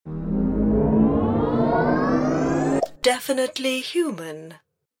definitely human.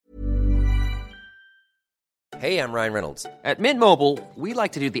 Hey, I'm Ryan Reynolds. At Mint Mobile, we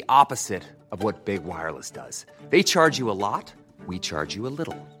like to do the opposite of what Big Wireless does. They charge you a lot, we charge you a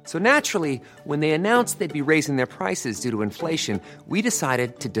little. So naturally, when they announced they'd be raising their prices due to inflation, we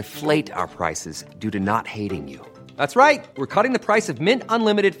decided to deflate our prices due to not hating you. That's right. We're cutting the price of Mint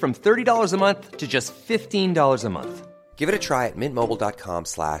Unlimited from $30 a month to just $15 a month. Give it a try at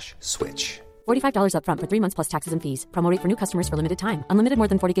mintmobile.com/switch. $45 up front for 3 months plus taxes and fees. Promo rate for new customers for limited time. Unlimited more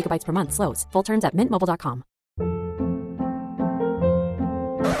than 40 gigabytes per month slows. Full terms at mintmobile.com.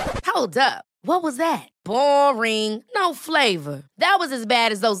 Hold up. What was that? Boring. No flavor. That was as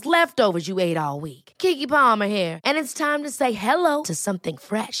bad as those leftovers you ate all week. Keke Palmer here, and it's time to say hello to something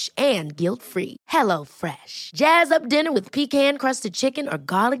fresh and guilt-free. Hello Fresh. Jazz up dinner with pecan-crusted chicken or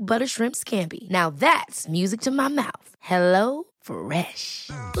garlic butter shrimp scampi. Now that's music to my mouth. Hello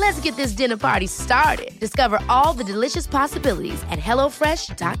Fresh. Let's get this dinner party started. Discover all the delicious possibilities at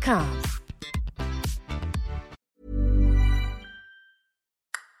hellofresh.com.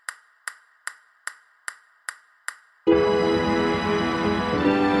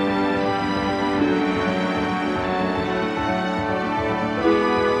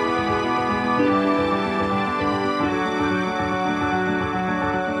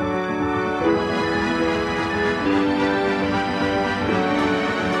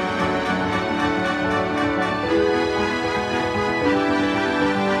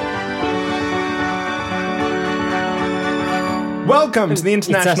 Welcome to the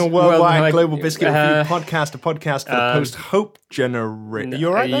International Worldwide Global Biscuit Review Podcast, a podcast for the post-hope generation. You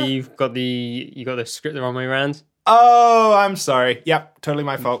all right there? You got the script the wrong way around. Oh, I'm sorry. Yep, totally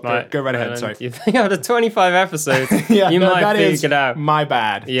my fault. Go right ahead. Sorry. You think out of 25 episodes, yeah, you might that figure is it out. My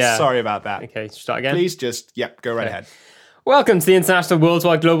bad. Yeah. Sorry about that. Okay, start again. Please just, go right ahead. Welcome to the International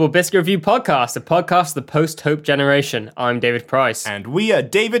Worldwide Global Biscuit Review Podcast, a podcast of the post-hope generation. I'm David Price. And we are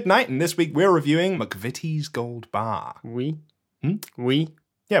David Knight, and this week we're reviewing McVitie's Gold Bar. We?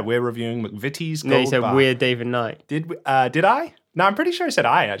 Yeah, we're reviewing McVitie's Gold Bar. No, you said we're David Knight. Did I? No, I'm pretty sure I said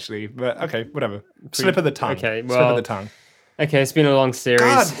I, actually. But okay, whatever. Slip of the tongue. Okay, well... Slip of the tongue. Okay, it's been a long series.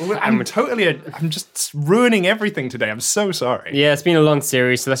 God, I'm just ruining everything today. I'm so sorry. Yeah, it's been a long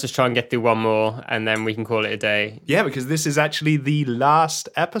series, so let's just try and get through one more, and then we can call it a day. Yeah, because this is actually the last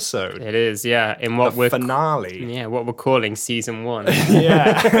episode. It is, yeah. In what the finale. Yeah, what we're calling season 1.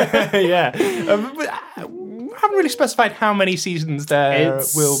 Yeah, yeah. We haven't really specified how many seasons there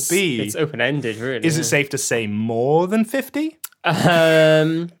will be. It's open-ended, really. Is it safe to say more than 50?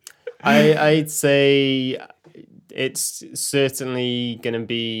 I'd say... It's certainly going to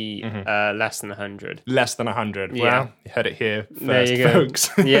be less than 100. Less than 100. Yeah. Well, you heard it here first, there you folks.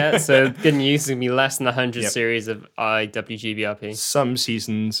 Go. Yeah, so good news. It's going to be less than 100 series of IWGBRP. Some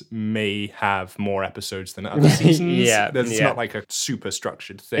seasons may have more episodes than other seasons. It's not like a super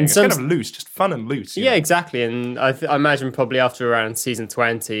structured thing. It's kind of loose, just fun and loose. Yeah, exactly. And I imagine probably after around season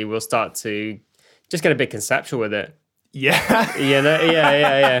 20, we'll start to just get a bit conceptual with it. Yeah.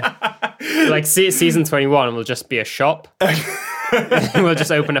 Yeah. Like season 21 will just be a shop. We'll just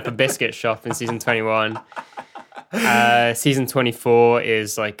open up a biscuit shop in season 21. Season 24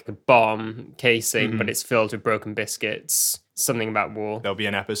 is like a bomb casing, but it's filled with broken biscuits. Something about war. There'll be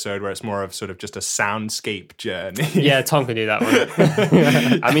an episode where it's more of sort of just a soundscape journey. Yeah, Tom can do that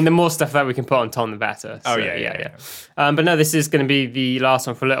one. I mean, the more stuff that we can put on Tom, the better. So, yeah. But no, this is going to be the last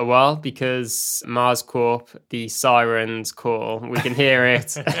one for a little while because Mars Corp, the sirens call, we can hear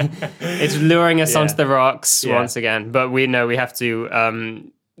it. It's luring us onto the rocks once again. But we know we have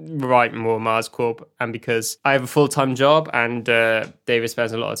to write more Mars Corp, and because I have a full-time job and David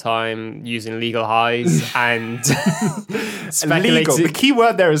spends a lot of time using legal highs and speculating. The key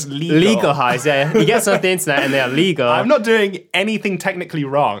word there is legal. Legal highs, yeah. He gets off the internet and they are legal. I'm not doing anything technically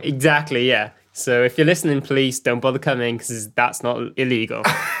wrong. Exactly, yeah. So if you're listening, please don't bother coming because that's not illegal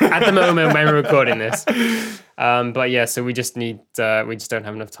at the moment when we're recording this. But yeah, so we just don't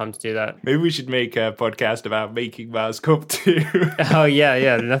have enough time to do that. Maybe we should make a podcast about making Mars Corp too. Oh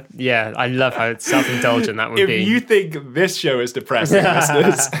yeah. I love how self-indulgent that would be. If you think this show is depressing,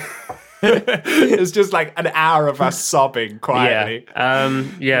 listeners, it's just like an hour of us sobbing quietly.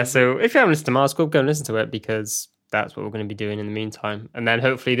 Yeah. So if you haven't listened to Mars Corp, go and listen to it because that's what we're going to be doing in the meantime. And then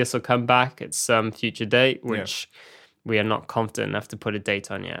hopefully this will come back at some future date, which we are not confident enough to put a date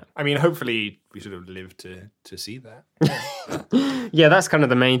on yet. I mean, hopefully we sort of live to see that. Yeah, that's kind of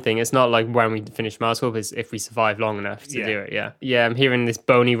the main thing. It's not like when we finish Mars Corp, it's if we survive long enough to do it, Yeah, I'm hearing this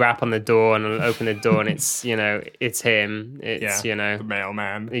bony rap on the door and I'll open the door and it's, it's him. It's, the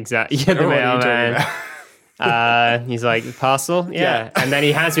mailman. Exactly. Yeah, the mailman. He's like, the parcel? Yeah. And then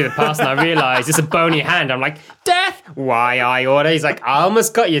he hands me the parcel and I realise it's a bony hand. I'm like, Death! Why I order? He's like, I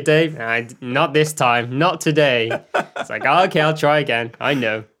almost got you, Dave. Not this time. Not today. It's like, oh, okay, I'll try again. I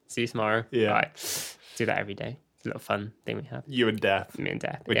know. See you tomorrow. Yeah. Right. Do that every day. It's a little fun thing we have. You and Death. Me and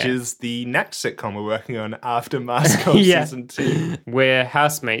Death. Which is the next sitcom we're working on after Mask Off season 2. We're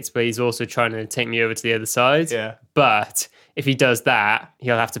housemates, but he's also trying to take me over to the other side. Yeah. But if he does that,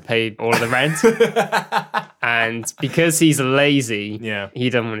 he'll have to pay all of the rent. And because he's lazy, he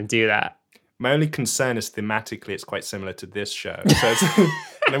doesn't want to do that. My only concern is thematically it's quite similar to this show.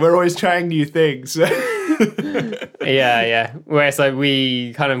 So we're always trying new things. Yeah. Whereas like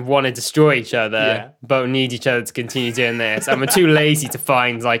we kind of want to destroy each other, but need each other to continue doing this, and we're too lazy to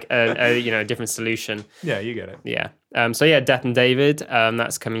find like a different solution. Yeah, you get it. Yeah. So Death and David,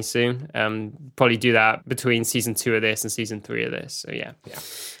 that's coming soon. Probably do that between season 2 of this and season 3 of this. So yeah.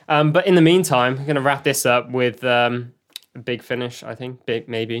 But in the meantime, we're gonna wrap this up with a big finish. I think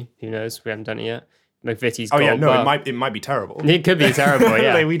maybe, who knows? We haven't done it yet. McVitie's gold bar. It might be terrible. It could be terrible,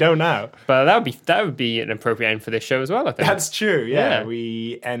 yeah. Like, we don't know. But that would be an appropriate end for this show as well, I think. That's true, yeah.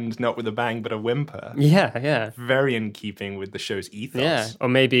 We end not with a bang, but a whimper. Yeah. Very in keeping with the show's ethos. Yeah, or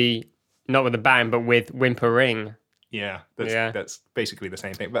maybe not with a bang, but with whimpering. Yeah, that's basically the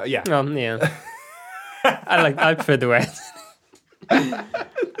same thing. But yeah. Yeah. I prefer the way.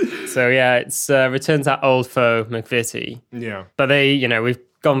 So yeah, it's returns our old foe, McVitie. Yeah. But we've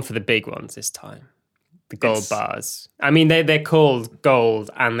gone for the big ones this time. The gold bars. I mean, they're called gold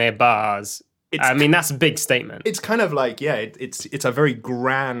and they're bars. That's a big statement. It's kind of like, it's a very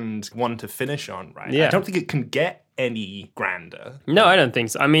grand one to finish on, right? Yeah. I don't think it can get any grander. No, I don't think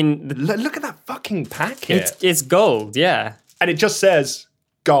so. I mean... Look at that fucking packet. It's gold, yeah. And it just says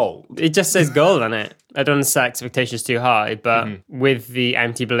gold. It just says gold on it. I don't want to set expectations too high, but with the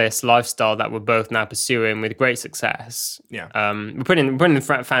empty bliss lifestyle that we're both now pursuing with great success, we're putting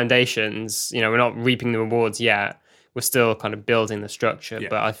the foundations. We're not reaping the rewards yet. We're still kind of building the structure,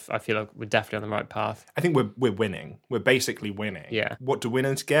 but I feel like we're definitely on the right path. I think we're winning. We're basically winning. Yeah. What do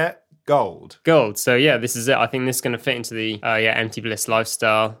winners get? Gold. So this is it. I think this is going to fit into the empty bliss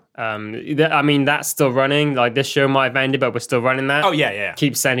lifestyle. That's still running. Like, this show might have ended, but we're still running that. Oh yeah.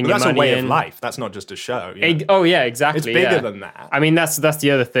 Keep sending your money in. That's a way of life. That's not just a show. Oh yeah, exactly. It's bigger than that. I mean, that's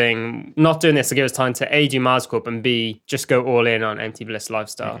the other thing. Not doing this to give us time to A, do Mars Corp, and B, just go all in on empty bliss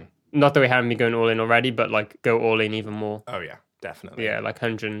lifestyle. Not that we haven't been going all in already, but like go all in even more. Oh yeah. Definitely. Yeah, like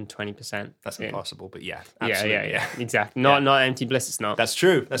 120%. That's impossible, but yeah, absolutely. Yeah, exactly. Not empty bliss, it's not. That's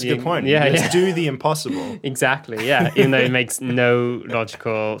true. That's a good point. Let's do the impossible. Exactly, yeah, even though it makes no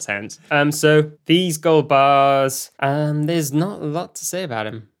logical sense. So these gold bars, there's not a lot to say about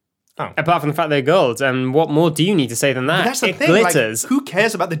them. Oh. Apart from the fact they're gold. And what more do you need to say than that? But that's the thing. Glitters. Like, who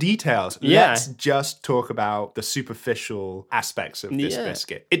cares about the details? Yeah. Let's just talk about the superficial aspects of this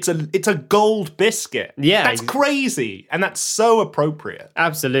biscuit. It's a gold biscuit. Yeah. That's crazy. And that's so appropriate.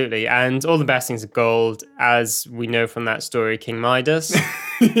 Absolutely. And all the best things are gold, as we know from that story, King Midas.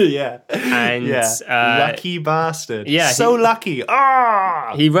 Yeah. And lucky bastard. Yeah. So lucky.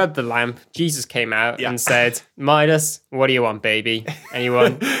 He rubbed the lamp. Jesus came out and said, Midas, what do you want, baby? And he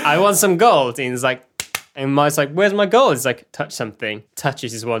went, I want some gold. And he's like, and Midas like, where's my gold? He's like, touch something.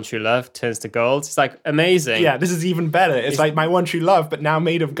 Touches his one true love, turns to gold. It's like, amazing. Yeah, this is even better. It's like my one true love, but now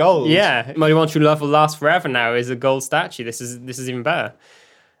made of gold. Yeah, my one true love will last forever now is a gold statue. This is even better.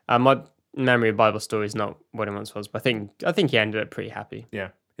 My memory of Bible story is not what it once was, but I think he ended up pretty happy. Yeah.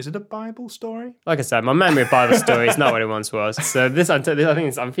 Is it a Bible story? Like I said, my memory of Bible story is not what it once was. So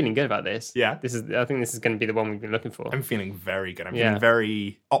I'm feeling good about this. Yeah. I think this is going to be the one we've been looking for. I'm feeling very good. I'm feeling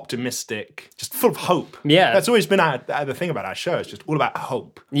very optimistic, just full of hope. Yeah. That's always been the thing about our show. It's just all about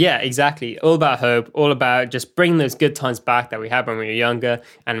hope. Yeah, exactly. All about hope. All about just bringing those good times back that we had when we were younger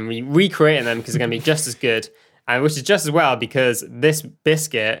and recreating them because they're going to be just as good. And which is just as well because this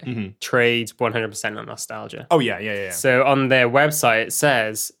biscuit trades 100% on nostalgia. Oh, yeah. So on their website, it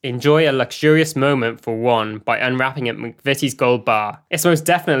says, enjoy a luxurious moment for one by unwrapping at McVitie's Gold Bar. It's most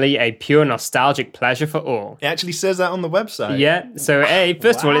definitely a pure nostalgic pleasure for all. It actually says that on the website. Yeah. So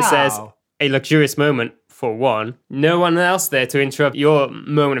first of all, it says a luxurious moment for one. No one else there to interrupt your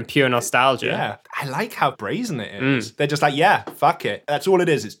moment of pure nostalgia. Yeah. I like how brazen it is. They're just like, yeah, fuck it. That's all it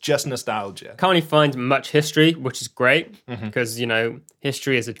is. It's just nostalgia. Can't really find much history, which is great because,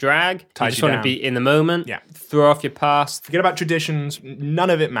 history is a drag. You just want to be in the moment. Yeah. Throw off your past. Forget about traditions. None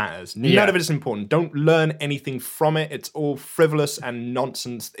of it matters. None of it is important. Don't learn anything from it. It's all frivolous and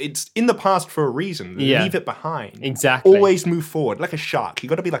nonsense. It's in the past for a reason. Yeah. Leave it behind. Exactly. Always move forward. Like a shark. You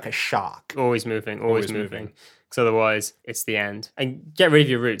got to be like a shark. Always moving. because otherwise it's the end. And get rid of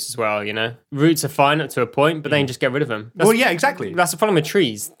your roots as well, you know? Roots are fine up to a point, but then just get rid of them. Well, yeah, exactly. That's the problem with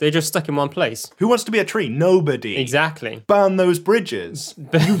trees. They're just stuck in one place. Who wants to be a tree? Nobody. Exactly. Burn those bridges.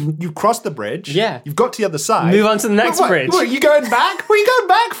 You've crossed the bridge. Yeah. You've got to the other side. Move on to the next bridge. What, are you going back? What are you going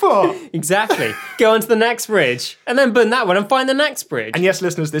back for? Exactly. Go on to the next bridge and then burn that one and find the next bridge. And yes,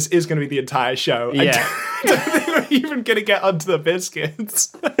 listeners, this is going to be the entire show. Yeah. I don't think we're even going to get onto the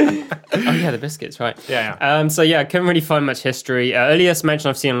biscuits. Oh, yeah, the biscuits, right. Yeah. So, yeah, I couldn't really find much history. Earliest mention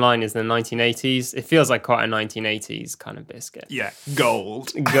I've seen online is the 1980s. It feels like quite a 1980s kind of biscuit. Yeah.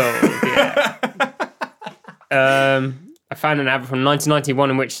 Gold, yeah. I found an advert from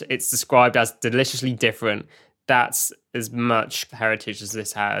 1991 in which it's described as deliciously different. That's as much heritage as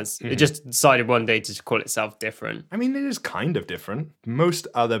this has. It just decided one day to call itself different. I mean, it is kind of different. Most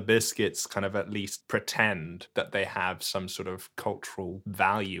other biscuits kind of at least pretend that they have some sort of cultural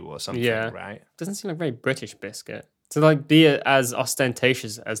value or something, right? Doesn't seem like a very British biscuit. To like be as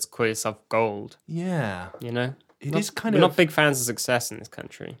ostentatious as to call yourself gold. Yeah. You know? We're not big fans of success in this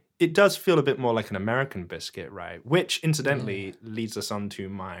country. It does feel a bit more like an American biscuit, right? Which, incidentally, leads us on to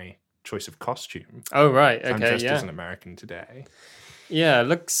my choice of costume. Oh, right. Okay, I'm dressed as an American today. Yeah,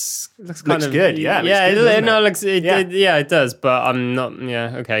 looks kind of good. Yeah, it does. But I'm not.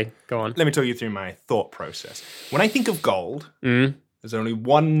 Yeah, okay, go on. Let me talk you through my thought process. When I think of gold, there's only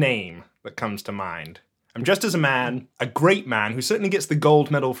one name that comes to mind. I'm dressed as a man, a great man, who certainly gets the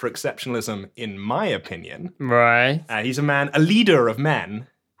gold medal for exceptionalism, in my opinion. Right. He's a man, a leader of men,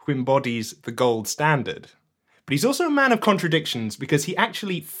 who embodies the gold standard. But he's also a man of contradictions because he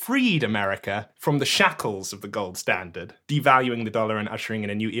actually freed America from the shackles of the gold standard, devaluing the dollar and ushering in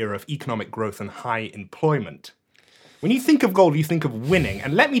a new era of economic growth and high employment. When you think of gold, you think of winning.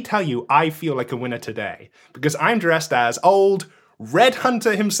 And let me tell you, I feel like a winner today because I'm dressed as old Red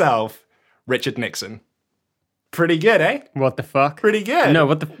Hunter himself, Richard Nixon. Pretty good, eh? What the fuck? Pretty good. No,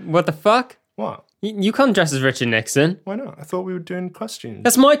 what the fuck? What? You can't dress as Richard Nixon. Why not? I thought we were doing costumes.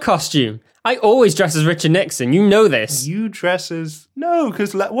 That's my costume. I always dress as Richard Nixon. You know this. You dress as... No,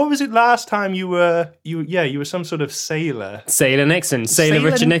 because what was it last time you were some sort of sailor. Sailor Nixon. Sailor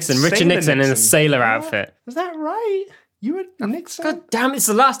Richard Nixon. Richard Nixon in a sailor outfit. Is that right? You were Nixon? God damn, it's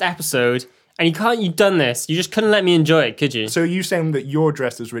the last episode. And you've done this. You just couldn't let me enjoy it, could you? So you saying that you're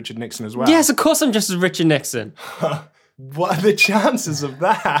dressed as Richard Nixon as well? Yes, of course I'm dressed as Richard Nixon. What are the chances of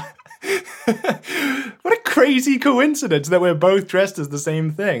that? What a crazy coincidence that we're both dressed as the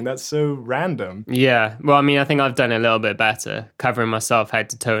same thing. That's so random. Yeah. Well, I mean, I think I've done it a little bit better, covering myself head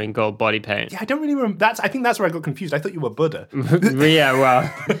to toe in gold body paint. Yeah, I don't really remember. I think that's where I got confused. I thought you were Buddha. Yeah,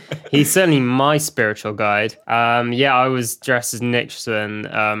 well, he's certainly my spiritual guide. Yeah, I was dressed as Nixon.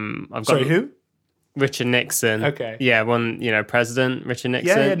 Sorry, who? Richard Nixon. Okay. Yeah, President Richard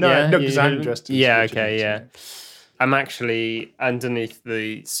Nixon. No, because I'm dressed as Richard Nixon. Yeah. I'm actually, underneath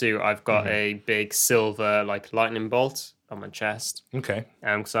the suit, I've got a big silver, lightning bolt on my chest. Okay.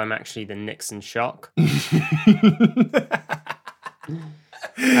 So I'm actually the Nixon shock.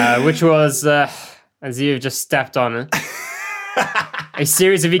 Which was, as you've just stepped on, a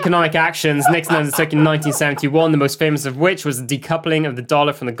series of economic actions Nixon undertook in 1971, the most famous of which was the decoupling of the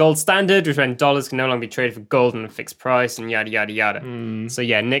dollar from the gold standard, which meant dollars can no longer be traded for gold on a fixed price, and yada, yada, yada. So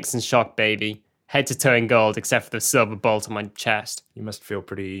yeah, Nixon shock, baby. Head to toe in gold, except for the silver bolt on my chest. You must feel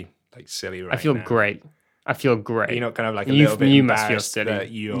pretty silly right now. I feel great. You're not kind of a little bit you must feel silly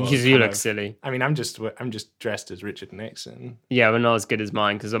because you look silly. I mean, I'm just dressed as Richard Nixon. Yeah, but not as good as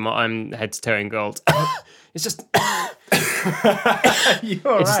mine because I'm head to toe in gold. It's just you're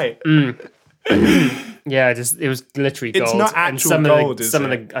all right. Yeah, it was literally gold. It's not actual gold,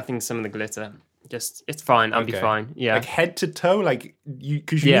 I think some of the glitter. Just it's fine. I'll be fine. Yeah, like head to toe,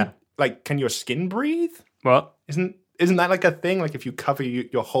 can your skin breathe? What? Isn't that like a thing? Like if you cover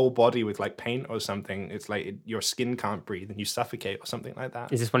your whole body with paint or something, it's like your skin can't breathe and you suffocate or something like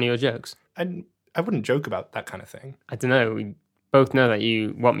that. Is this one of your jokes? I wouldn't joke about that kind of thing. I don't know. We both know that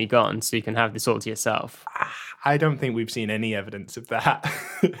you want me gone so you can have this all to yourself. I don't think we've seen any evidence of that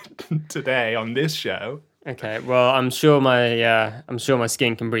today on this show. Okay, well, I'm sure my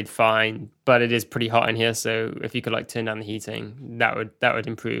skin can breathe fine, but it is pretty hot in here. So if you could turn down the heating, that would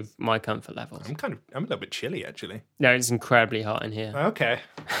improve my comfort levels. I'm a little bit chilly actually. No, it's incredibly hot in here. Okay.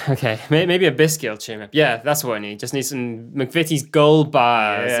 Okay, maybe a biscuit will cheer me up. Yeah, that's what I need. Just need some McVitie's gold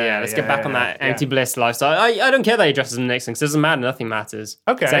bars. Let's get back on that anti-bliss lifestyle. I don't care that you dress as Nixon because it doesn't matter. Nothing matters.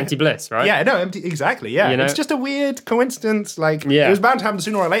 Okay. It's anti-bliss, right? Yeah, no, exactly. Yeah, it's just a weird coincidence. It was bound to happen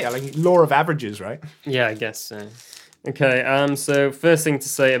sooner or later. Law of averages, right? Yeah, I guess so. Okay, so first thing to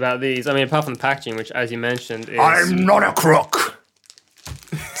say about these, I mean, apart from the packaging, which, as you mentioned, is... I'm not a crook!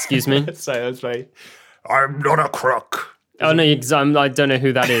 Excuse me? So that's I'm not a crook. Oh, no, I don't know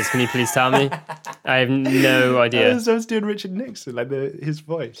who that is. Can you please tell me? I have no idea. I was doing Richard Nixon, like his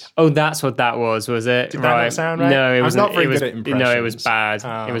voice. Oh, that's what that was it? Did that not sound right? No, it wasn't. I'm not very good at impressions. No, it was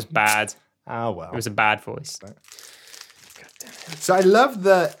bad. It was bad. Oh, well. It was a bad voice. So I love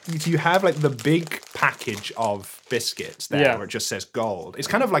that you have like the big package of biscuits there where it just says gold. It's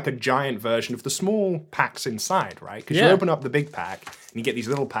kind of like a giant version of the small packs inside, right? Because you open up the big pack and you get these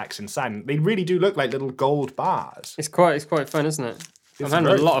little packs inside, and they really do look like little gold bars. It's quite fun, isn't it? I'm having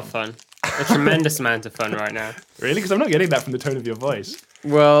a lot of fun. A tremendous amount of fun right now. Really? Because I'm not getting that from the tone of your voice.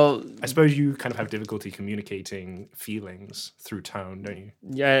 Well, I suppose you kind of have difficulty communicating feelings through tone, don't you?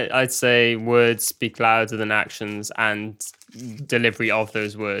 Yeah, I'd say words speak louder than actions and delivery of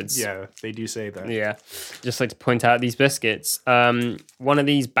those words. Yeah, they do say that. Yeah. Just like to point out these biscuits. One of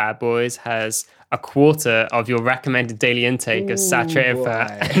these bad boys has a quarter of your recommended daily intake of saturated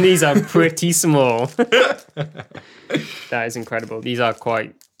fat. And these are pretty small. That is incredible. These are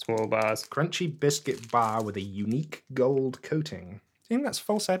quite small bars. Crunchy biscuit bar with a unique gold coating. Do you think that's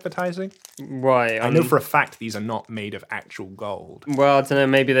false advertising? Right. I know for a fact these are not made of actual gold. Well, I don't know.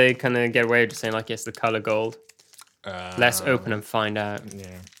 Maybe they kind of get away with just saying, like, yes, the color gold. Let's open and find out.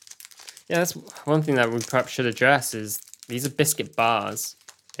 Yeah. Yeah, that's one thing that we perhaps should address is these are biscuit bars.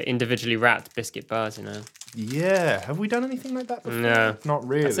 They're individually wrapped biscuit bars, you know. Yeah. Have we done anything like that before? No. Not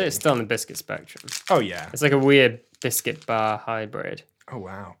really. I'd say it's still on the biscuit spectrum. Oh, yeah. It's like a weird biscuit bar hybrid. Oh,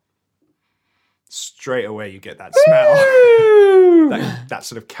 wow. Straight away you get that smell. that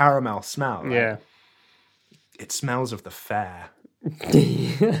sort of caramel smell, right? Yeah. It smells of the fair.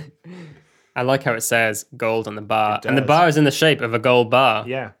 I like how it says gold on the bar. And the bar is in the shape of a gold bar.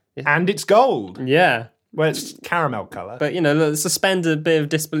 Yeah. And it's gold. Yeah. Well, it's caramel colour. But, you know, suspend a bit of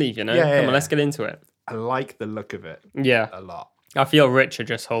disbelief, you know? Come on, let's get into it. I like the look of it. Yeah. A lot. I feel richer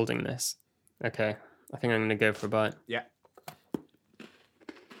just holding this. Okay. I think I'm going to go for a bite. Yeah.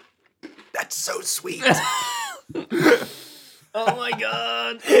 That's so sweet. Oh my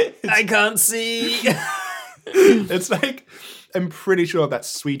God. I can't see. It's like, I'm pretty sure that's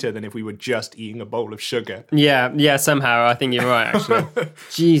sweeter than if we were just eating a bowl of sugar. Yeah, somehow. I think you're right, actually.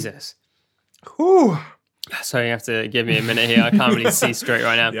 Jesus. Whew. Sorry, you have to give me a minute here. I can't really see straight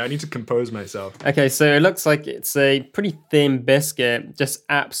right now. Yeah, I need to compose myself. Okay, so it looks like it's a pretty thin biscuit, just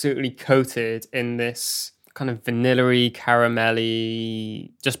absolutely coated in this kind of vanilla-y,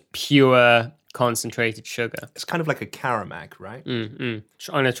 caramelly, just pure concentrated sugar. It's kind of like a Caramac, right? I'm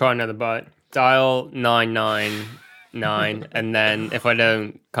going to try another bite. Dial 999, and then if I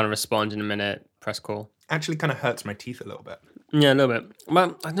don't kind of respond in a minute, press call. Actually kind of hurts my teeth a little bit. Yeah, a little bit.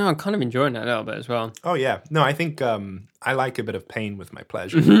 Well, I know I'm kind of enjoying it a little bit as well. Oh, yeah. No, I think I like a bit of pain with my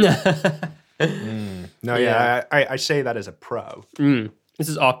pleasure. No, yeah, I say that as a pro. This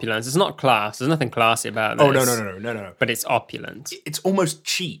is opulence. It's not class. There's nothing classy about this. Oh, no. But it's opulent. It's almost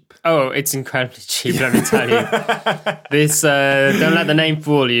cheap. Oh, it's incredibly cheap, let me tell you. This, don't let the name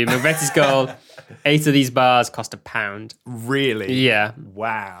fool you. McVitie's Gold, 8 of these bars cost £1. Really? Yeah.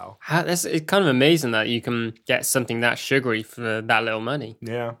 Wow. It's kind of amazing that you can get something that sugary for that little money.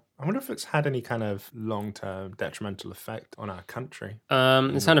 Yeah. I wonder if it's had any kind of long-term detrimental effect on our country.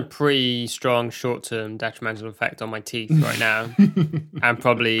 It's had a pretty strong short-term detrimental effect on my teeth right now, and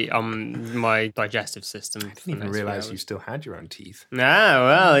probably on my digestive system. I didn't even realise you still had your own teeth. Ah,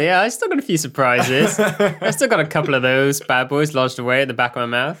 well, yeah, I still got a few surprises. I still got a couple of those bad boys lodged away at the back of my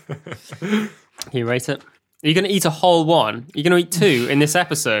mouth. Can you rate it? Are you going to eat a whole one? You're going to eat 2 in this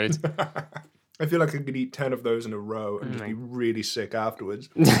episode? I feel like I could eat 10 of those in a row and just be really sick afterwards.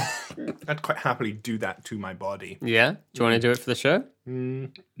 I'd quite happily do that to my body. Yeah? Do you want to do it for the show?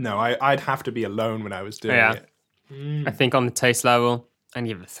 No, I'd have to be alone when I was doing it. I think on the taste level, I'd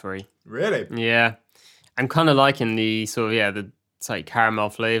give it a 3. Really? Yeah. I'm kind of liking the sort of, it's like caramel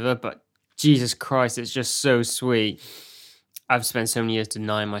flavour, but Jesus Christ, it's just so sweet. I've spent so many years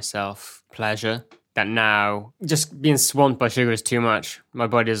denying myself pleasure that now just being swamped by sugar is too much. My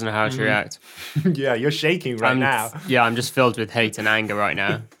body doesn't know how to react. Yeah, you're shaking now. Yeah, I'm just filled with hate and anger right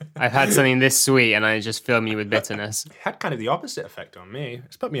now. I've had something this sweet and it just filled me with bitterness. It had kind of the opposite effect on me.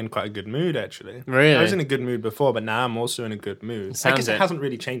 It's put me in quite a good mood, actually. Really? I was in a good mood before, but now I'm also in a good mood. I guess it hasn't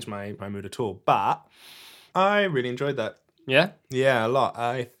really changed my mood at all, but I really enjoyed that. Yeah? Yeah, a lot.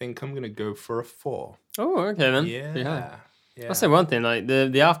 I think I'm going to go for a 4. Oh, okay then. Yeah. I'll say one thing, like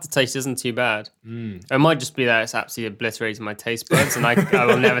the aftertaste isn't too bad. It might just be that it's absolutely obliterating my taste buds and I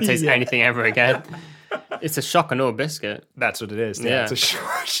will never taste anything ever again. It's a shock and awe biscuit. That's what it is. Yeah. It's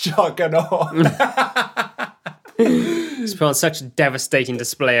a shock and awe. It's put on such a devastating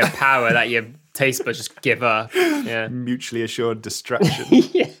display of power that your taste buds just give up. Yeah. Mutually assured destruction.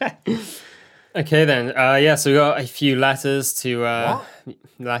 Yeah. Okay, then. So we got a few letters to... What?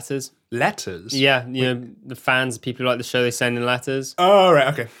 Letters? Letters? Yeah, the fans, people who like the show, they send in letters. Oh, right,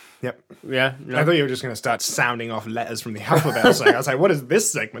 okay. Yep. Yeah. No. I thought you were just going to start sounding off letters from the alphabet. I was like, what is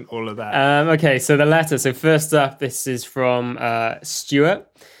this segment all of that? Okay, so the letter. So first up, this is from Stuart.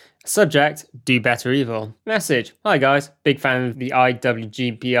 Subject, do better evil. Message, hi guys, big fan of the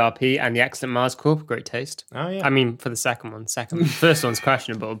IWGBRP and the excellent Mars Corp, great taste. Oh, yeah. I mean, for the second one. First one's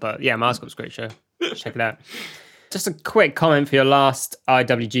questionable, but yeah, Mars Corp's a great show. Check it out. Just a quick comment for your last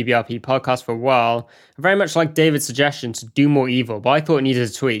IWGBRP podcast for a while. I very much like David's suggestion to do more evil, but I thought it needed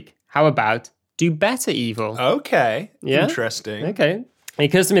a tweak. How about do better evil? Okay. Yeah? Interesting. Okay. It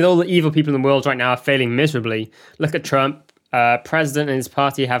occurs to me that all the evil people in the world right now are failing miserably. Look at Trump. President and his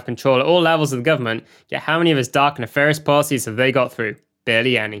party have control at all levels of the government, yet how many of his dark and nefarious policies have they got through?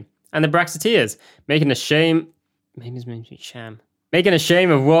 Barely any. And the Brexiteers, making a shame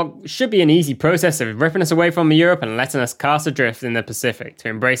of what should be an easy process of ripping us away from Europe and letting us cast adrift in the Pacific to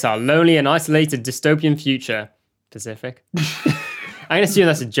embrace our lonely and isolated dystopian future. Pacific? I'm going to assume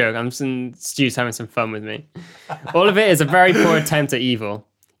that's a joke. Stu's having some fun with me. All of it is a very poor attempt at evil.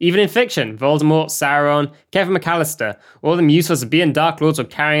 Even in fiction, Voldemort, Sauron, Kevin McAllister, all of them useless as being Dark Lords or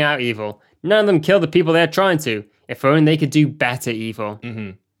carrying out evil. None of them kill the people they're trying to. If only they could do better evil.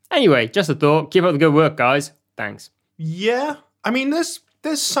 Mm-hmm. Anyway, just a thought. Keep up the good work, guys. Thanks. Yeah. I mean, there's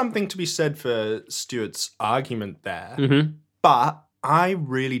something to be said for Stuart's argument there. Mm-hmm. But I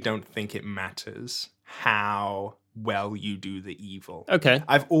really don't think it matters how well you do the evil. Okay.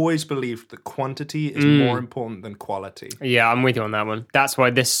 I've always believed that quantity is more important than quality. Yeah, I'm with you on that one. That's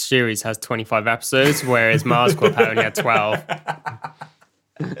why this series has 25 episodes, whereas Mars Corp only had 12.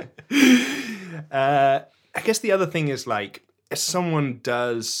 I guess the other thing is, like, if someone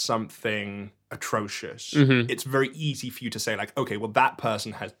does something atrocious, it's very easy for you to say, like, okay, well, that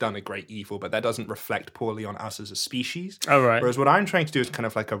person has done a great evil, but that doesn't reflect poorly on us as a species. Oh, right. Whereas what I'm trying to do is kind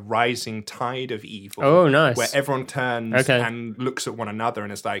of like a rising tide of evil. Oh, nice. Where everyone turns and looks at one another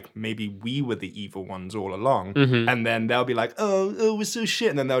and is like, maybe we were the evil ones all along. And then they'll be like, oh, we're so shit.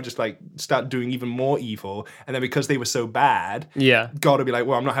 And then they'll just like start doing even more evil. And then because they were so bad, God will be like,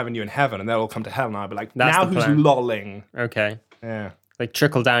 well, I'm not having you in heaven. And they'll all come to hell. And I'll be like, that's now who's lolling? Okay. Yeah. Like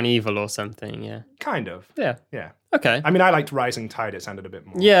trickle-down evil or something, yeah. Kind of. Yeah. Yeah. Okay. I mean, I liked Rising Tide. It sounded a bit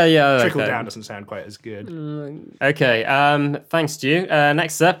more. Yeah. Trickle-down doesn't sound quite as good. Okay. Thanks, Stu.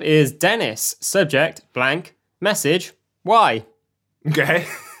 Next up is Dennis. Subject, blank. Message, why? Okay.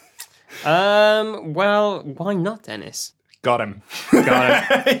 Well, why not, Dennis? Got him.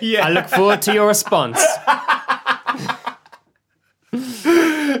 Yeah. I look forward to your response.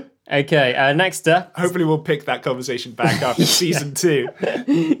 Okay, next up. Hopefully we'll pick that conversation back up in season 2.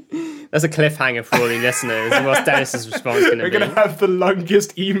 That's a cliffhanger for all the listeners. What's Dennis's response going to be? We're going to have the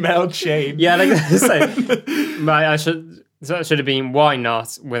longest email chain. Yeah, like that should have been why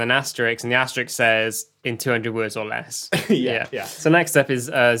not with an asterisk, and the asterisk says in 200 words or less. Yeah. So next up is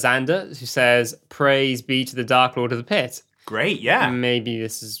Xander, who says, praise be to the Dark Lord of the Pit. Great, yeah. Maybe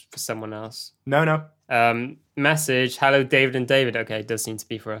this is for someone else. No. Message, hello David and David. Okay, it does seem to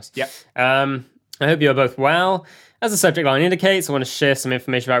be for us. Yep. I hope you're both well. As the subject line indicates, I want to share some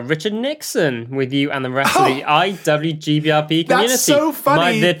information about Richard Nixon with you and the rest of the IWGBRP community. That's so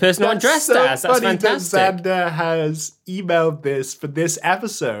funny. The person I'm dressed as. That's fantastic. That Xander has emailed this for this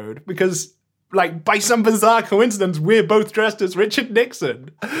episode because, like, by some bizarre coincidence, we're both dressed as Richard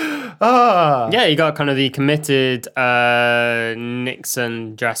Nixon. Yeah, you got kind of the committed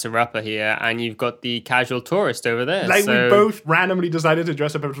Nixon dresser-upper here, and you've got the casual tourist over there. Like, we both randomly decided to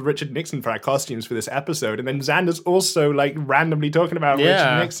dress up as Richard Nixon for our costumes for this episode, and then Xander's also, like, randomly talking about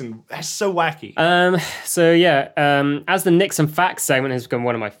Richard Nixon. That's so wacky. As the Nixon Facts segment has become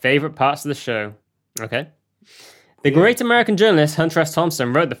one of my favorite parts of the show. Okay. The great American journalist Hunter S.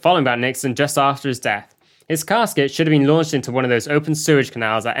 Thompson wrote the following about Nixon just after his death. His casket should have been launched into one of those open sewage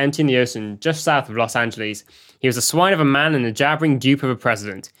canals that empty in the ocean just south of Los Angeles. He was a swine of a man and a jabbering dupe of a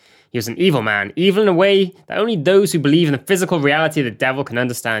president. He was an evil man, evil in a way that only those who believe in the physical reality of the devil can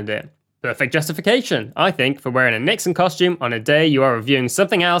understand it. Perfect justification, I think, for wearing a Nixon costume on a day you are reviewing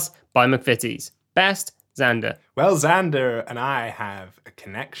something else by McVitie's. Best, Xander. Well, Xander and I have a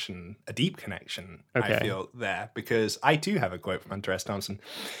connection, a deep connection, I feel, there, because I too have a quote from Hunter S. Thompson.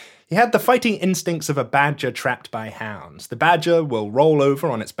 He had the fighting instincts of a badger trapped by hounds. The badger will roll over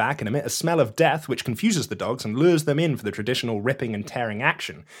on its back and emit a smell of death which confuses the dogs and lures them in for the traditional ripping and tearing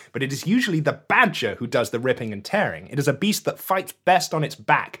action. But it is usually the badger who does the ripping and tearing. It is a beast that fights best on its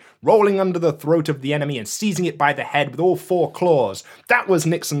back, rolling under the throat of the enemy and seizing it by the head with all 4 claws. That was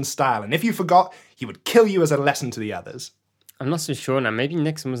Nixon's style, and if you forgot, he would kill you as a lesson to the others. I'm not so sure now. Maybe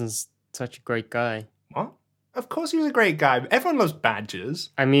Nixon wasn't such a great guy. What? Of course he was a great guy. Everyone loves badgers.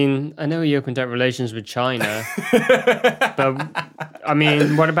 I mean, I know he opened up relations with China. But, I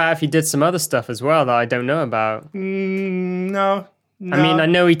mean, what about if he did some other stuff as well that I don't know about? No. I mean, I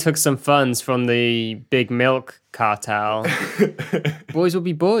know he took some funds from the big milk cartel. Boys will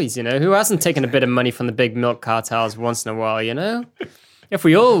be boys, you know? Who hasn't taken a bit of money from the big milk cartels once in a while, you know? If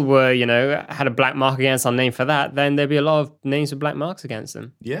we all were, you know, had a black mark against our name for that, then there'd be a lot of names with black marks against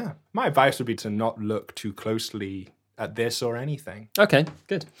them. Yeah. My advice would be to not look too closely at this or anything. Okay,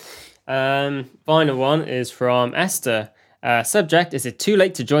 good. Final one is from Esther. Subject, is it too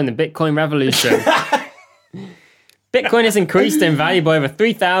late to join the Bitcoin revolution? Bitcoin has increased in value by over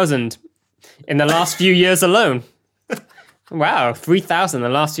 3,000 in the last few years alone. Wow, 3,000 in the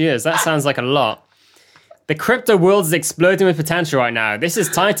last few years. That sounds like a lot. The crypto world is exploding with potential right now. This is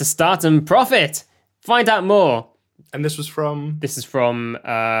time to start and profit. Find out more. And this was from? This is from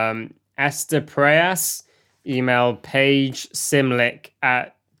Esther Preyas, email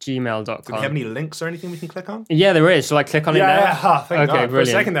pagesimlic@gmail.com. Do we have any links or anything we can click on? Yeah, there is. Shall I click on it now? Yeah, thank God. Okay, For a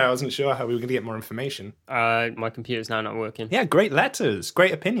second there, I wasn't sure how we were going to get more information. My computer's now not working. Yeah, great letters,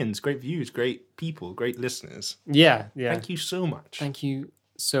 great opinions, great views, great people, great listeners. Yeah. Thank you so much. Thank you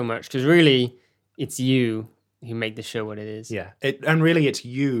so much. Because really, it's you who make the show what it is. Yeah, and really it's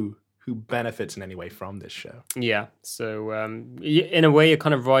you who benefits in any way from this show. Yeah, so in a way you're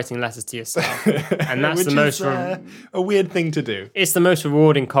kind of writing letters to yourself. And that's the most... a weird thing to do. It's the most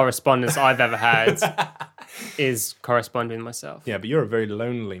rewarding correspondence I've ever had, is corresponding with myself. Yeah, but you're a very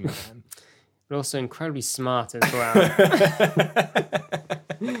lonely man. But also incredibly smart as well.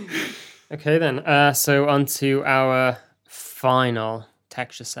 Okay then, so on to our final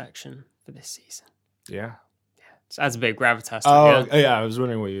texture section for this season. Yeah. So adds a bit of gravitas to it. Oh, yeah, I was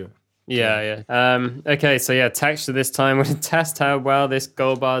wondering what you... Yeah. Okay, so yeah, texture this time. We're going to test how well this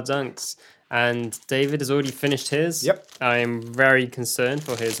gold bar dunks. And David has already finished his. Yep. I am very concerned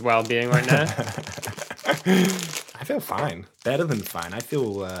for his well-being right now. I feel fine. Better than fine. I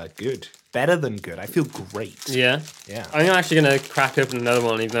feel good. Better than good. I feel great. Yeah? Yeah. I'm actually going to crack open another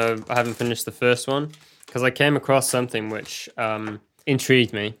one, even though I haven't finished the first one. Because I came across something which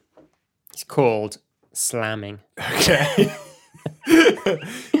intrigued me. It's called slamming. Okay.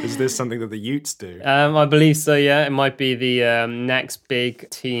 Is this something that the Utes do? I believe so, yeah. It might be the next big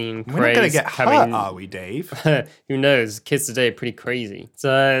teen craze. We're not going to get hurt, are we, Dave? Who knows? Kids today are pretty crazy.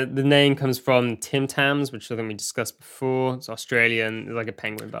 So the name comes from Tim Tams, which I think we discussed before. It's Australian. It's like a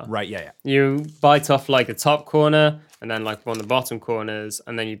penguin bar. Right, yeah. You bite off like the top corner and then like one of the bottom corners,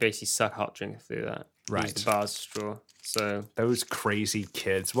 and then you basically suck hot drink through that. Right. Use the bar's straw. So those crazy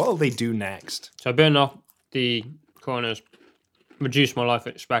kids. What will they do next? So I burn off the corners, reduce my life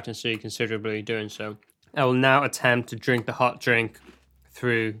expectancy considerably doing so. I will now attempt to drink the hot drink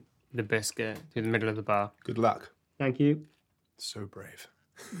through the biscuit, through the middle of the bar. Good luck. Thank you. So brave.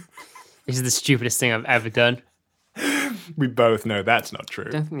 This is the stupidest thing I've ever done. We both know that's not true.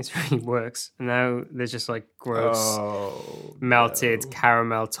 I don't think this really works. And now there's just like gross melted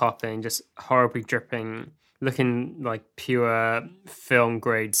caramel topping, just horribly dripping, looking like pure film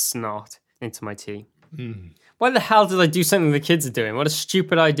grade snot into my tea. Why the hell did I do something the kids are doing? What a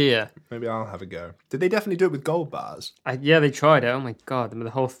stupid idea. Maybe I'll have a go. Did they definitely do it with gold bars? Yeah, they tried it. Oh my God. The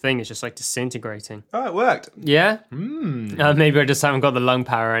whole thing is just like disintegrating. Oh, it worked. Yeah? Maybe I just haven't got the lung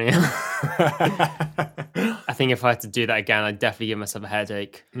power anyhow. I think if I had to do that again, I'd definitely give myself a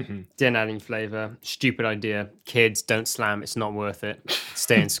headache. Didn't add any flavour. Stupid idea. Kids, don't slam. It's not worth it.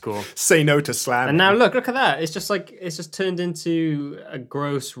 Stay in school. Say no to slamming. And now look at that. It's just turned into a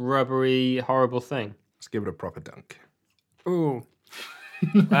gross, rubbery, horrible thing. Let's give it a proper dunk. Ooh.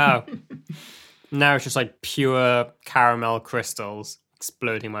 Wow. Now it's just like pure caramel crystals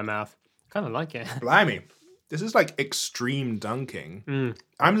exploding in my mouth. Kind of like it. Blimey. This is like extreme dunking.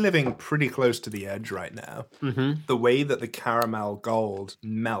 I'm living pretty close to the edge right now. The way that the caramel gold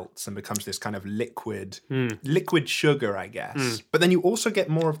melts and becomes this kind of liquid sugar, I guess. But then you also get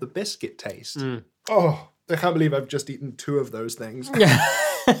more of the biscuit taste. Oh, I can't believe I've just eaten 2 of those things.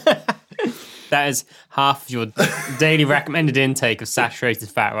 That is half your daily recommended intake of saturated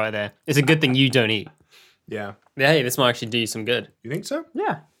fat right there. It's a good thing you don't eat. Yeah. Hey, this might actually do you some good. You think so?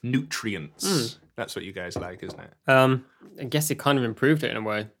 Yeah. Nutrients. That's what you guys like, isn't it? I guess it kind of improved it in a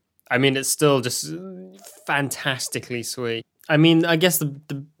way. I mean, it's still just fantastically sweet. I mean, I guess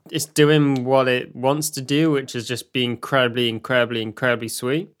it's doing what it wants to do, which is just be incredibly, incredibly, incredibly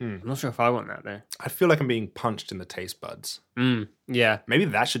sweet. I'm not sure if I want that, though. I feel like I'm being punched in the taste buds. Yeah. Maybe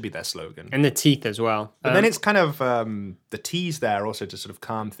that should be their slogan. And the teeth as well. But then it's kind of the tea's there also to sort of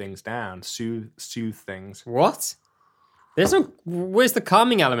calm things down, soothe things. What? Where's the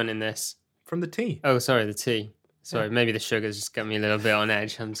calming element in this? From the tea. Oh, sorry, the tea. Sorry, maybe the sugar's just got me a little bit on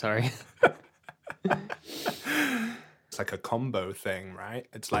edge. I'm sorry. It's like a combo thing, right?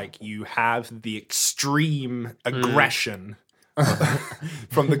 It's like you have the extreme aggression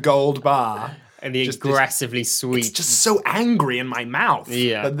from the gold bar. And the aggressively sweet. It's just so angry in my mouth.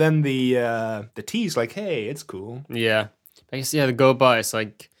 Yeah. But then the tea's like, hey, it's cool. Yeah. I guess, the gold bar, it's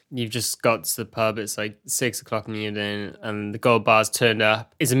like you've just got to the pub, it's like 6 o'clock in the evening, and the gold bar's turned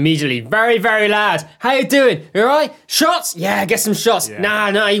up. It's immediately very, very loud. How you doing? You all right? Shots? Yeah, get some shots. Yeah.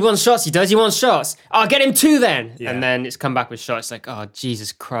 Nah, he wants shots. He does. He wants shots. I'll get him 2 then. Yeah. And then it's come back with shots. Like, oh,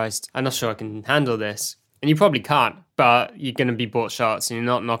 Jesus Christ. I'm not sure I can handle this. And you probably can't, but you're going to be bought shots and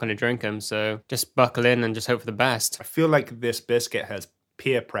you're not going to drink them. So just buckle in and just hope for the best. I feel like this biscuit has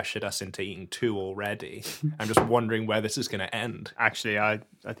peer pressured us into eating 2 already. I'm just wondering where this is going to end. Actually, I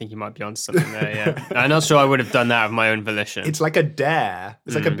think you might be on something there, yeah. I'm not sure I would have done that of my own volition. It's like a dare.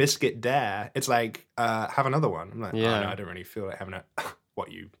 It's like a biscuit dare. It's like, have another one. I'm like, oh, no, I don't really feel like having a... What,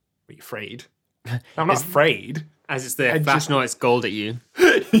 are you afraid? I'm not afraid. As it's the flashing all its gold at you.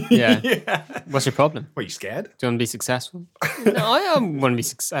 Yeah. What's your problem? Are you scared? Do you want to be successful? No, I want to be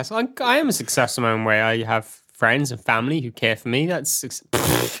successful. I am a success in my own way. I have friends and family who care for me. That's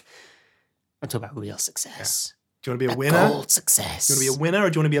I'm talking about real success. Yeah. Do you want to be a winner? Gold success. Do you want to be a winner or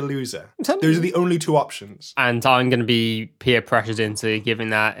do you want to be a loser? Those are the only 2 options. And I'm going to be peer pressured into giving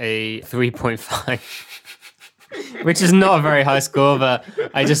that a 3.5. Which is not a very high score, but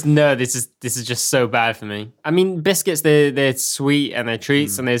I just know this is just so bad for me. I mean, biscuits, they're sweet and they're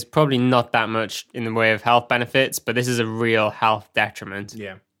treats, and there's probably not that much in the way of health benefits, but this is a real health detriment.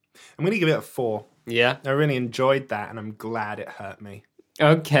 Yeah. I'm going to give it a 4. Yeah? I really enjoyed that, and I'm glad it hurt me.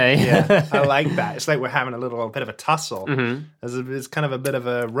 Okay. Yeah, I like that. It's like we're having a little bit of a tussle. Mm-hmm. It's kind of a bit of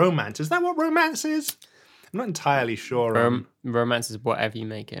a romance. Is that what romance is? I'm not entirely sure. Romance is whatever you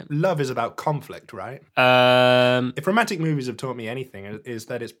make it. Love is about conflict, right? If romantic movies have taught me anything, is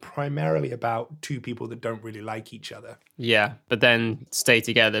that it's primarily about 2 people that don't really like each other. Yeah, but then stay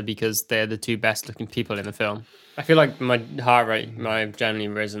together because they're the 2 best looking people in the film. I feel like my heart rate might have generally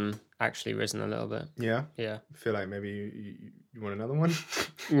risen a little bit. Yeah? Yeah. I feel like maybe you want another one?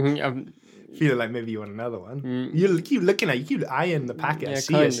 Mm-hmm. Feel like maybe you want another one. You keep looking at, you keep eyeing the packet.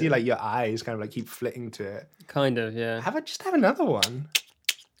 Yeah, I see like your eyes kind of like keep flitting to it. Kind of, yeah. Just have another one.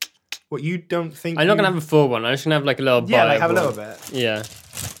 What, you don't think? I'm not gonna have a full one. I'm just gonna have like a little bite. Yeah, like have a little bit. Yeah.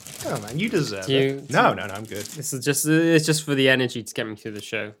 Oh man, you deserve it. No, I'm good. It's just for the energy to get me through the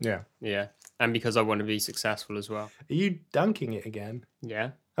show. Yeah. Yeah. And because I want to be successful as well. Are you dunking it again?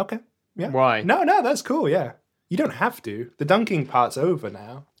 Yeah. Okay. Yeah. Why? No, that's cool. Yeah. You don't have to. The dunking part's over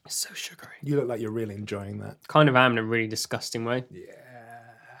now. It's so sugary. You look like you're really enjoying that. Kind of am in a really disgusting way. Yeah.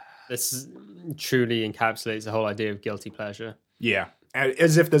 This truly encapsulates the whole idea of guilty pleasure. Yeah.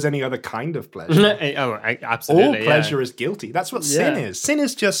 As if there's any other kind of pleasure. Absolutely. All pleasure is guilty. That's what sin is. Sin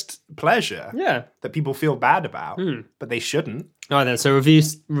is just pleasure. Yeah. That people feel bad about, but they shouldn't. All right then, so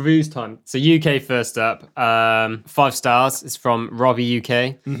reviews time. So UK first up, 5 stars. It's from Robbie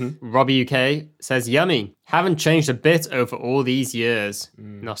UK. Mm-hmm. Robbie UK says, yummy. Haven't changed a bit over all these years.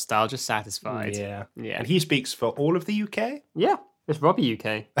 Nostalgia satisfied. Yeah. And he speaks for all of the UK? Yeah. It's Robbie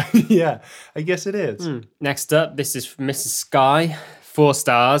UK. Yeah, I guess it is. Next up, this is from Mrs. Sky. 4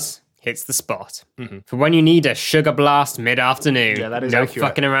 stars. Hits the spot. Mm-hmm. For when you need a sugar blast mid-afternoon. Yeah, that is no accurate.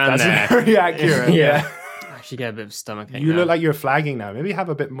 Fucking around That's there. Very accurate. Yeah. I actually get a bit of stomachache You now. look like you're flagging now. Maybe have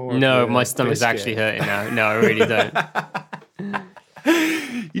a bit more. No, my stomach's actually hurting now. No, I really don't.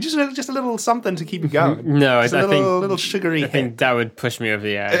 You just a little something to keep you going. No, I think think little sugary. I think that would push me over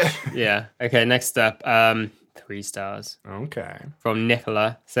the edge. Yeah. Okay. Next up, 3 stars. Okay. From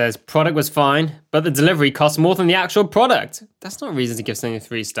Nicola says product was fine, but the delivery cost more than the actual product. That's not a reason to give something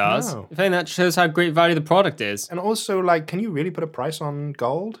 3 stars. No. If anything, that shows how great value the product is. And also, like, can you really put a price on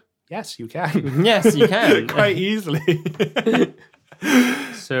gold? Yes, you can. Yes, you can. Quite easily.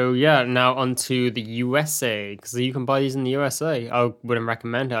 So, yeah, now on to the USA, because you can buy these in the USA. I wouldn't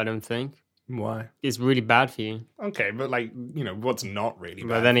recommend it, I don't think. Why? It's really bad for you. Okay, but like, what's not really bad?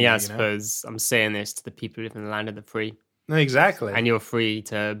 But then again, I suppose I'm saying this to the people who live in the land of the free. No, exactly. And you're free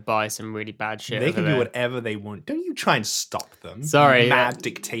to buy some really bad shit. They can do whatever they want. Don't you try and stop them. Sorry. Mad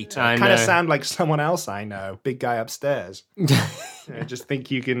dictator. I kind of know. sound like someone else I know. Big guy upstairs. I just think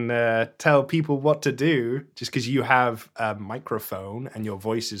you can tell people what to do just because you have a microphone and your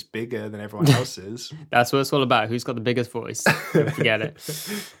voice is bigger than everyone else's. That's what it's all about. Who's got the biggest voice? Don't forget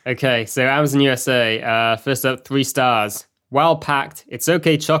it. Okay, so Amazon USA. First up, 3 stars. Well packed. It's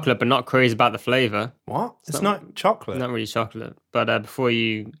okay chocolate, but not crazy about the flavor. What? It's not chocolate. Not really chocolate. But before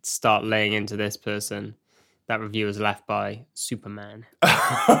you start laying into this person, That review was left by Superman.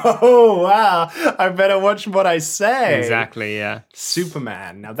 Oh, wow. I better watch what I say. Exactly, yeah.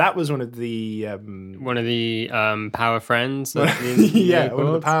 Superman. Now, that was one of the... power friends. Yeah, one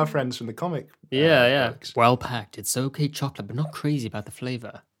of the power friends from the comic. Books. Well packed. It's okay chocolate, but not crazy about the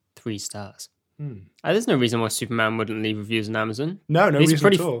flavor. 3 stars. There's no reason why Superman wouldn't leave reviews on Amazon. No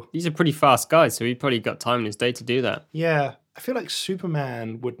reason at all. He's a pretty fast guy, so he probably got time in his day to do that. Yeah. I feel like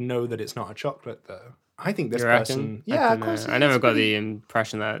Superman would know that it's not a chocolate, though. I think this You person... reckon? Yeah, of course. I never got the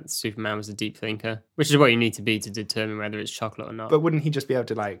impression that Superman was a deep thinker, which is what you need to be to determine whether it's chocolate or not. But wouldn't he just be able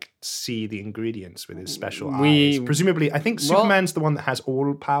to, like, see the ingredients with his special eyes? Presumably, I think Superman's the one that has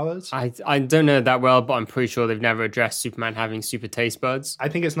all powers. I don't know that well, but I'm pretty sure they've never addressed Superman having super taste buds. I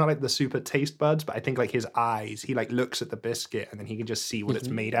think it's not like the super taste buds, but I think, like, his eyes, he, like, looks at the biscuit and then he can just see what it's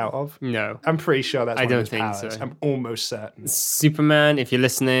made out of. No. I'm pretty sure that's one of his powers. So. I'm almost certain. Superman, if you're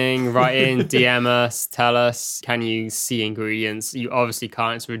listening, write in, DM us, tell us. Can you see ingredients? You obviously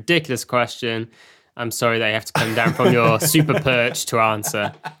can't. It's a ridiculous question. I'm sorry that you have to come down from your super perch to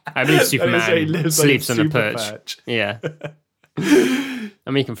answer. I believe Superman sleeps on a perch. Yeah. I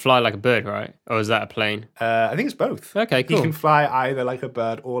mean, he can fly like a bird, right? Or is that a plane? I think it's both. Okay, cool. He can fly either like a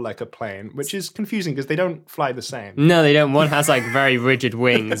bird or like a plane, which is confusing because they don't fly the same. No, they don't. One has like very rigid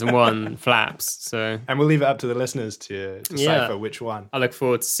wings and one flaps. So, and we'll leave it up to the listeners to decipher which one. I look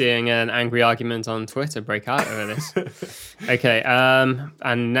forward to seeing an angry argument on Twitter break out over this. Okay,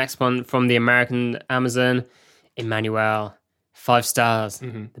 and next one from the American Amazon, Emmanuel, 5 stars,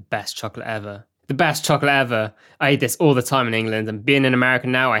 the best chocolate ever. The best chocolate ever. I eat this all the time in England, and being in America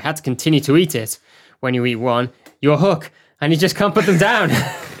now, I had to continue to eat it. When you eat one, you're hooked, and you just can't put them down.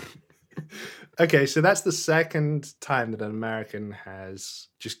 Okay, so that's the second time that an American has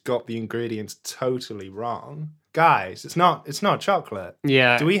just got the ingredients totally wrong. Guys, it's not chocolate.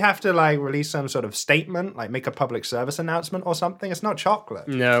 Yeah. Do we have to like release some sort of statement, like make a public service announcement or something? It's not chocolate.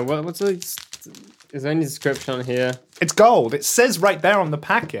 No, what's the... Is there any description on here? It's gold. It says right there on the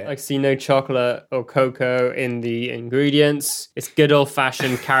packet. I see no chocolate or cocoa in the ingredients. It's good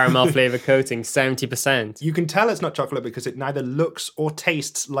old-fashioned caramel flavor coating, 70%. You can tell it's not chocolate because it neither looks or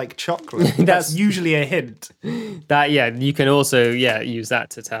tastes like chocolate. That's usually a hint. You can also use that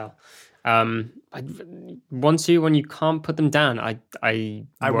to tell. When you can't put them down, I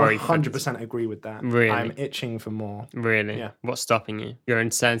worry. 100% agree with that. Really? I'm itching for more. Really? Yeah. What's stopping you? Your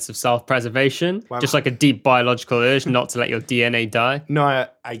own sense of self-preservation? Well, just like a deep biological urge not to let your DNA die? No,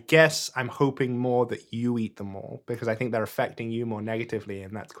 I guess I'm hoping more that you eat them all because I think they're affecting you more negatively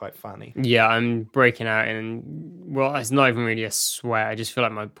and that's quite funny. Yeah, I'm breaking out it's not even really a sweat. I just feel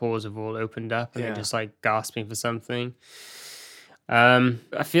like my pores have all opened up and I'm just like gasping for something.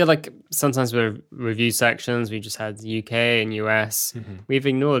 I feel like sometimes with review sections, we just had the UK and US. Mm-hmm. We've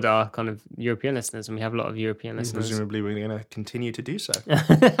ignored our kind of European listeners, and we have a lot of European listeners. Presumably, we're going to continue to do so.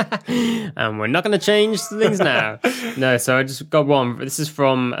 And we're not going to change things now. No, so I just got one. This is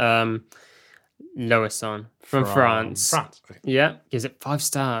from Loisson from France. France. Okay. Yeah, gives it 5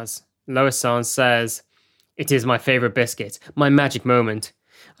 stars. Loisson says, "It is my favorite biscuit, my magic moment.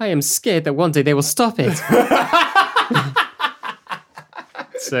 I am scared that one day they will stop it."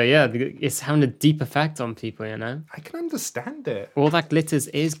 So yeah, it's having a deep effect on people, you know? I can understand it. All that glitters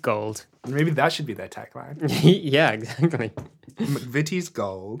is gold. Maybe that should be their tagline. Yeah, exactly. McVitie's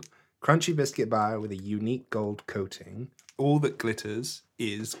Gold, crunchy biscuit bar with a unique gold coating. All that glitters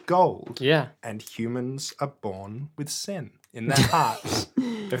is gold. Yeah. And humans are born with sin in their hearts.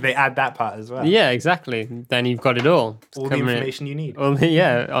 If they add that part as well. Yeah, exactly. Then you've got it all. All the information you need. On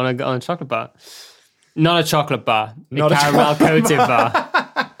a chocolate bar. Not a chocolate bar. Not a caramel coated bar.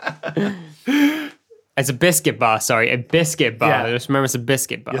 It's a biscuit bar, sorry. A biscuit bar. Yeah. Just remember it's a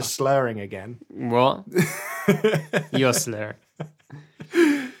biscuit bar. You're slurring again. What? You're slurring.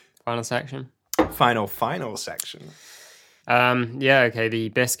 Final section? Final section. Okay, the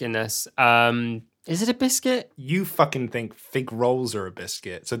biscuitness. Is it a biscuit? You fucking think fig rolls are a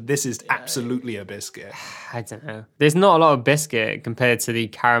biscuit, so this is absolutely a biscuit. I don't know. There's not a lot of biscuit compared to the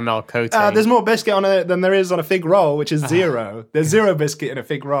caramel coating. There's more biscuit on it than there is on a fig roll, which is 0. There's 0 biscuit in a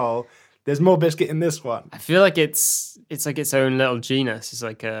fig roll. There's more biscuit in this one. I feel like it's like its own little genus. It's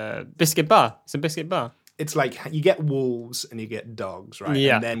like a biscuit bar. It's a biscuit bar. It's like you get wolves and you get dogs, right?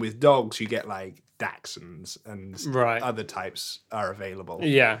 Yeah. And then with dogs, you get like dachshunds and right. Other types are available.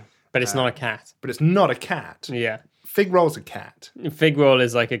 Yeah. But it's not a cat. But it's not a cat. Yeah. Fig roll's a cat. Fig roll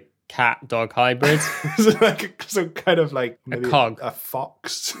is like a cat-dog hybrid. So kind of like maybe a cog. A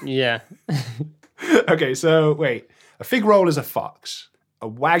fox. Yeah. Okay, so wait. A fig roll is a fox. A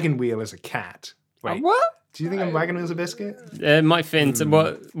wagon wheel is a cat. Wait. What? Do you think a wagon wheel's a biscuit? It might fit into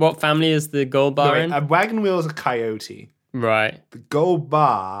what family is the gold bar in? A wagon wheel is a coyote. Right. The gold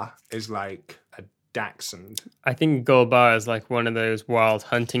bar is like a dachshund. I think gold bar is like one of those wild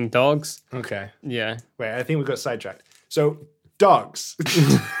hunting dogs. Okay. Yeah. Wait, I think we got sidetracked. So, dogs.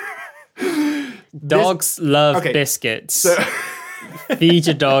 Dogs love biscuits. So Feed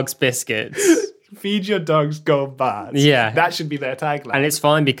your dogs biscuits. Feed your dogs gold bars. Yeah. That should be their tagline. And it's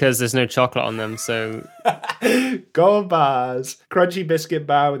fine because there's no chocolate on them, so... Gold bars. Crunchy biscuit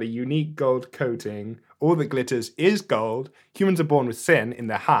bar with a unique gold coating. All that glitters is gold. Humans are born with sin in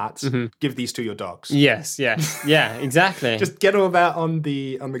their hearts. Mm-hmm. Give these to your dogs. Yes. Yeah, exactly. Just get all that on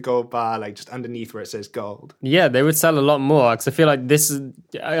the gold bar, like just underneath where it says gold. Yeah, they would sell a lot more because I feel like this is,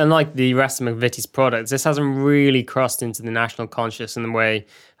 unlike the rest of McVitie's products, this hasn't really crossed into the national conscious in the way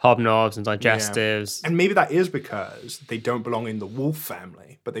hobnobs and digestives. Yeah. And maybe that is because they don't belong in the wolf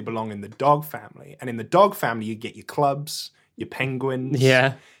family, but they belong in the dog family. And in the dog family, you get your clubs, your penguins.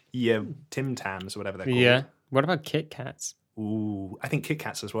 Yeah. Yeah, Tim Tams, or whatever they're called. Yeah. What about Kit Kats? Ooh, I think Kit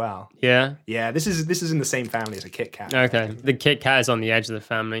Kats as well. Yeah. Yeah, this is in the same family as a Kit Kat. Okay. The Kit Kat is on the edge of the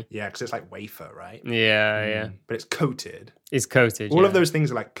family. Yeah, because it's like wafer, right? Yeah. But it's coated. It's coated. All of those things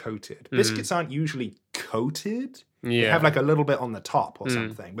are like coated. Biscuits aren't usually coated. Yeah. They have like a little bit on the top or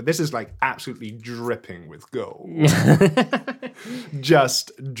something. But this is like absolutely dripping with gold.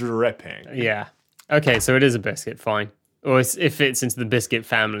 Just dripping. Yeah. Okay, so it is a biscuit, fine. Or it fits into the biscuit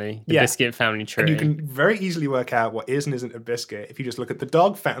family, biscuit family tree. And you can very easily work out what is and isn't a biscuit if you just look at the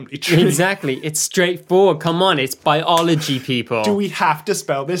dog family tree. Exactly. It's straightforward. Come on, it's biology, people. Do we have to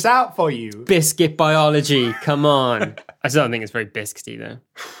spell this out for you? Biscuit biology. Come on. I still don't think it's very biscuity, though.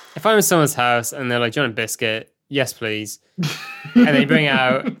 If I'm in someone's house and they're like, do you want a biscuit? Yes, please. And they bring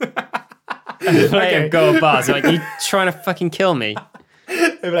out a plate of gold bars. They're like, are you trying to fucking kill me?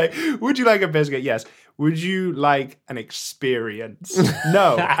 They're like, would you like a biscuit? Yes. Would you like an experience?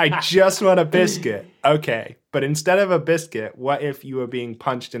 No, I just want a biscuit. Okay, but instead of a biscuit, what if you were being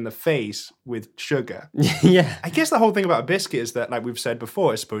punched in the face with sugar? Yeah. I guess the whole thing about a biscuit is that, like we've said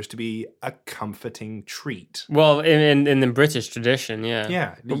before, it's supposed to be a comforting treat. Well, in the British tradition, yeah.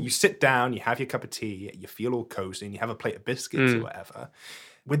 Yeah, you sit down, you have your cup of tea, you feel all cozy, and you have a plate of biscuits or whatever.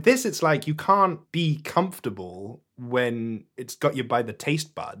 With this, it's like you can't be comfortable when it's got you by the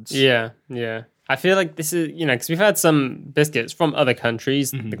taste buds. Yeah. I feel like this is, because we've had some biscuits from other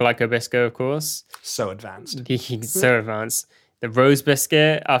countries, the Glyco Bisco, of course. So advanced. So advanced. The rose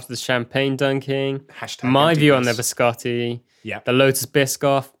biscuit after the champagne dunking. Hashtag My view on the emptiness. biscotti. Yeah. The Lotus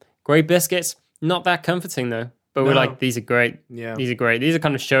Biscoff. Great biscuits. Not that comforting, though. But we're like, these are great. Yeah. These are great. These are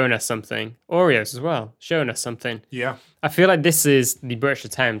kind of showing us something. Oreos as well, showing us something. Yeah. I feel like this is the British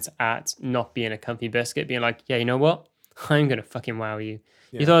attempt at not being a comfy biscuit, being like, yeah, you know what? I'm going to fucking wow you.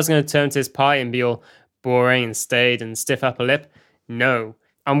 Yeah. You thought I was going to turn to this party and be all boring and staid and stiff upper lip? No.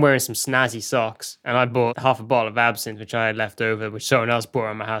 I'm wearing some snazzy socks, and I bought half a bottle of absinthe, which I had left over, which someone else bought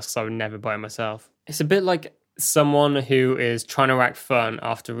around my house because I would never buy it myself. It's a bit like someone who is trying to act fun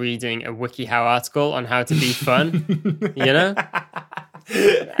after reading a WikiHow article on how to be fun, you know?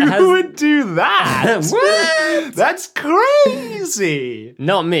 Who would do that? What? That's crazy.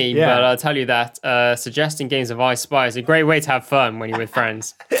 Not me, but I'll tell you that suggesting games of I Spy is a great way to have fun when you're with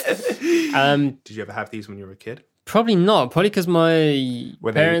friends. Did you ever have these when you were a kid? Probably not. Probably because my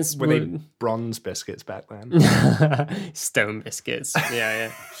parents were they bronze biscuits back then? Stone biscuits.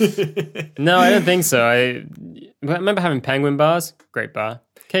 Yeah. No, I don't think so. I remember having penguin bars. Great bar.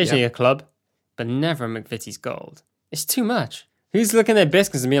 Occasionally a club, but never a McVitie's Gold. It's too much. Who's looking at their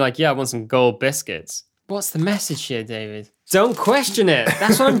biscuits and being like, yeah, I want some gold biscuits? What's the message here, David? Don't question it.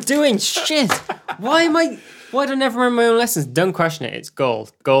 That's what I'm doing. Shit. Why do I never remember my own lessons? Don't question it. It's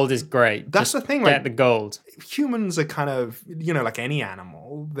gold. Gold is great. That's Just the thing. Get the gold. Humans are kind of, like any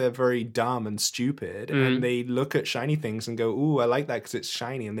animal. They're very dumb and stupid. And they look at shiny things and go, ooh, I like that because it's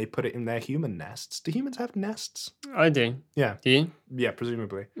shiny. And they put it in their human nests. Do humans have nests? I do. Yeah. Do you? Yeah,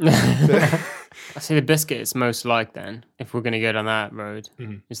 presumably. I say the biscuit is most like then, if we're going to go down that road,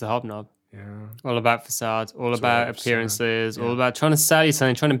 is the hobnob. Yeah. All about facades, all about appearances, all about trying to sell you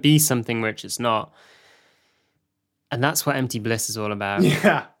something, trying to be something which it's not. And that's what Empty Bliss is all about.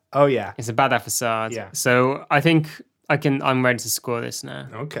 Yeah. Oh, yeah. It's about that facade. Yeah. So I think I'm ready to score this now.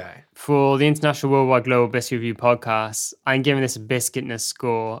 Okay. For the International Worldwide Global Biscuit Review podcast, I'm giving this a biscuitness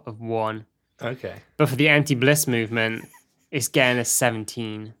score of 1. Okay. But for the Empty Bliss movement, it's getting a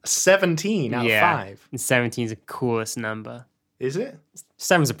 17. 17 out of 5. And 17 is the coolest number. Is it?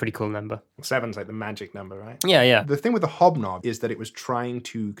 7's a pretty cool number. 7's like the magic number, right? Yeah. The thing with the hobnob is that it was trying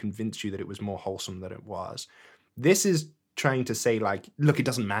to convince you that it was more wholesome than it was. This is trying to say, like, look, it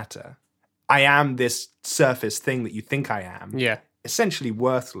doesn't matter. I am this surface thing that you think I am. Yeah. Essentially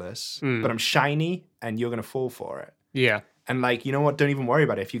worthless, but I'm shiny and you're going to fall for it. Yeah. And like, you know what? Don't even worry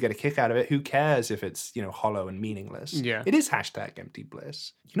about it. If you get a kick out of it, who cares if it's, hollow and meaningless? Yeah. It is #empty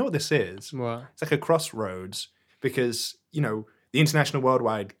bliss. You know what this is? What? It's like a crossroads because, the International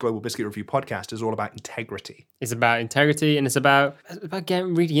Worldwide Global Biscuit Review podcast is all about integrity. It's about integrity, and it's about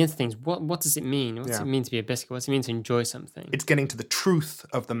getting really into things. What does it mean? What does it mean to be a biscuit? What does it mean to enjoy something? It's getting to the truth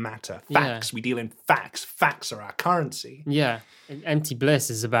of the matter. Facts. We deal in facts. Facts are our currency. Yeah. And empty bliss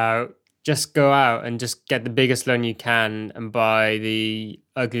is about just go out and just get the biggest loan you can and buy the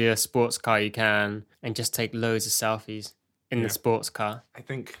ugliest sports car you can and just take loads of selfies in the sports car. I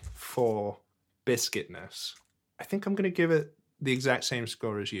think for biscuitness, I think I'm going to give it the exact same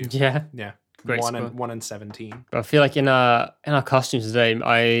score as you. Yeah. Yeah. Great 1 score. and 17. But I feel like in our costumes today,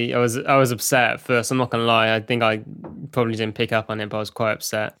 I was upset at first. I'm not gonna lie. I think I probably didn't pick up on it, but I was quite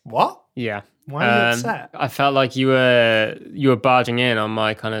upset. What? Yeah. Why are you upset? I felt like you were barging in on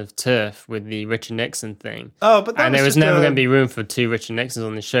my kind of turf with the Richard Nixon thing. Oh, but there was never going to be room for 2 Richard Nixons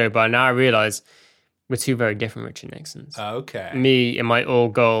on the show. But now I realise we're 2 very different Richard Nixons. Okay. Me in my all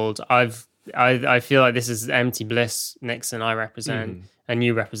gold. I feel like this is empty bliss Nixon I represent, and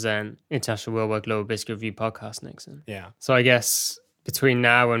you represent International Worldwide Global Biscuit Review podcast Nixon. Yeah. So I guess between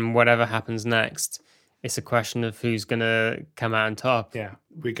now and whatever happens next, it's a question of who's going to come out on top. Yeah.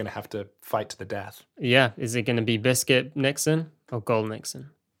 We're going to have to fight to the death. Yeah. Is it going to be Biscuit Nixon or Gold Nixon?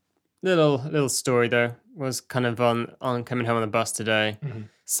 Little story though. Was kind of on coming home on the bus today.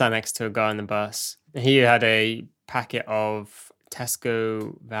 Sat next to a guy on the bus. He had a packet of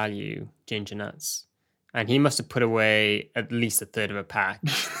Tesco value ginger nuts, and he must have put away at least a third of a pack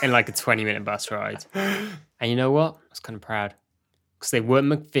in like a 20-minute bus ride. And you know what? I was kind of proud because they weren't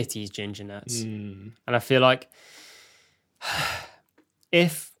McVitie's ginger nuts. And I feel like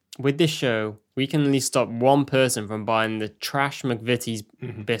if with this show we can at least stop one person from buying the trash McVitie's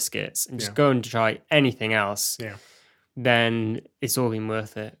biscuits and just go and try anything else, then it's all been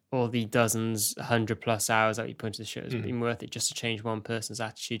worth it. All the dozens, 100+ hours that we put into the show has been worth it just to change one person's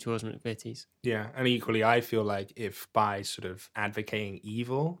attitude towards McVitie's. Yeah, and equally, I feel like if by sort of advocating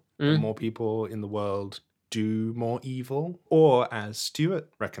evil, more people in the world do more evil, or as Stuart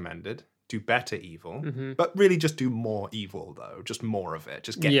recommended, do better evil, but really just do more evil though, just more of it,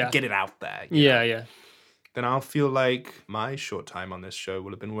 just get it out there. You know? Then I'll feel like my short time on this show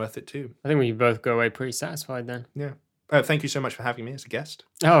will have been worth it too. I think we both go away pretty satisfied then. Yeah. Thank you so much for having me as a guest.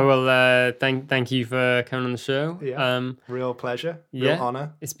 Oh, well, thank you for coming on the show. Yeah. Real pleasure. Real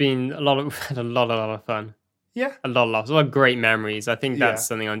honor. It's been a lot of fun. Yeah. A lot of great memories. I think that's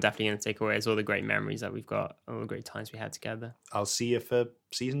something I'm definitely going to take away is all the great memories that we've got, all the great times we had together. I'll see you for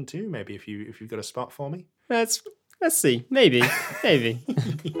season 2, maybe, if you've got a spot for me. Let's see. Maybe.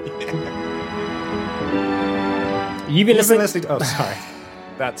 You've been listening. Oh, sorry.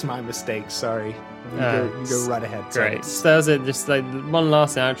 That's my mistake. Sorry. You go right ahead. Great. So that was it. Just like one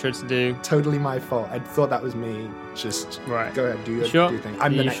last outro to do. Totally my fault. I thought that was me. Just go ahead. Do your thing.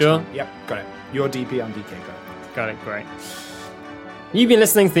 I'm the next one. Yep. Got it. You're DP. I'm DK. Got it. Great. You've been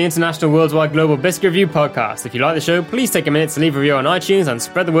listening to the International Worldwide Global Biscuit Review podcast. If you like the show, please take a minute to leave a review on iTunes and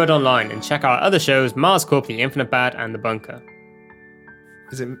spread the word online. And check out our other shows, Mars Corp, The Infinite Bad, and The Bunker.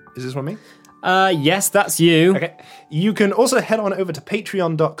 Is this one me? Yes, that's you. Okay. You can also head on over to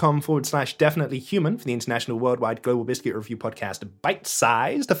patreon.com/definitelyhuman for the International Worldwide Global Biscuit Review podcast Bite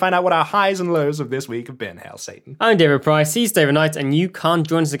Size to find out what our highs and lows of this week have been. Hail Satan. I'm David Price, he's David Knight, and you can't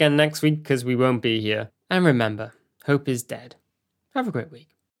join us again next week because we won't be here. And remember, hope is dead. Have a great week.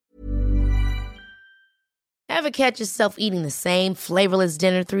 Ever catch yourself eating the same flavorless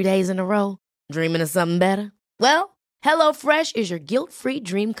dinner 3 days in a row? Dreaming of something better? Well, HelloFresh is your guilt-free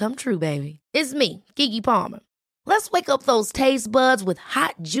dream come true, baby. It's me, Keke Palmer. Let's wake up those taste buds with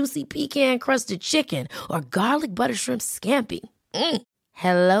hot, juicy pecan-crusted chicken or garlic butter shrimp scampi.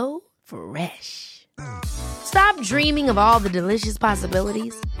 Hello Fresh. Stop dreaming of all the delicious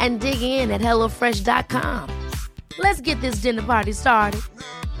possibilities and dig in at HelloFresh.com. Let's get this dinner party started.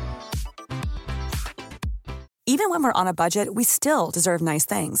 Even when we're on a budget, we still deserve nice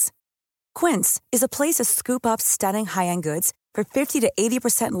things. Quince is a place to scoop up stunning high-end goods for 50 to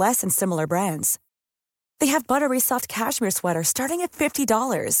 80% less than similar brands. They have buttery soft cashmere sweaters starting at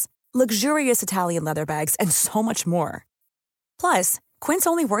 $50, luxurious Italian leather bags, and so much more. Plus, Quince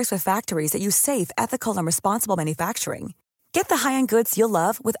only works with factories that use safe, ethical, and responsible manufacturing. Get the high-end goods you'll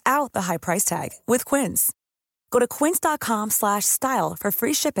love without the high price tag with Quince. Go to quince.com/style for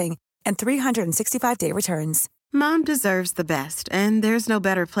free shipping and 365-day returns. Mom deserves the best, and there's no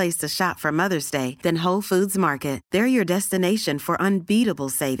better place to shop for Mother's Day than Whole Foods Market. They're your destination for unbeatable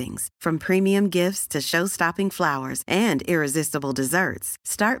savings, from premium gifts to show-stopping flowers and irresistible desserts.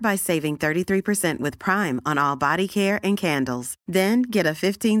 Start by saving 33% with Prime on all body care and candles. Then get a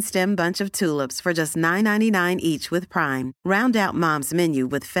 15-stem bunch of tulips for just $9.99 each with Prime. Round out Mom's menu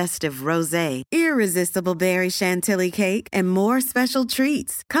with festive rosé, irresistible berry chantilly cake, and more special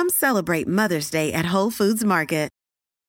treats. Come celebrate Mother's Day at Whole Foods Market.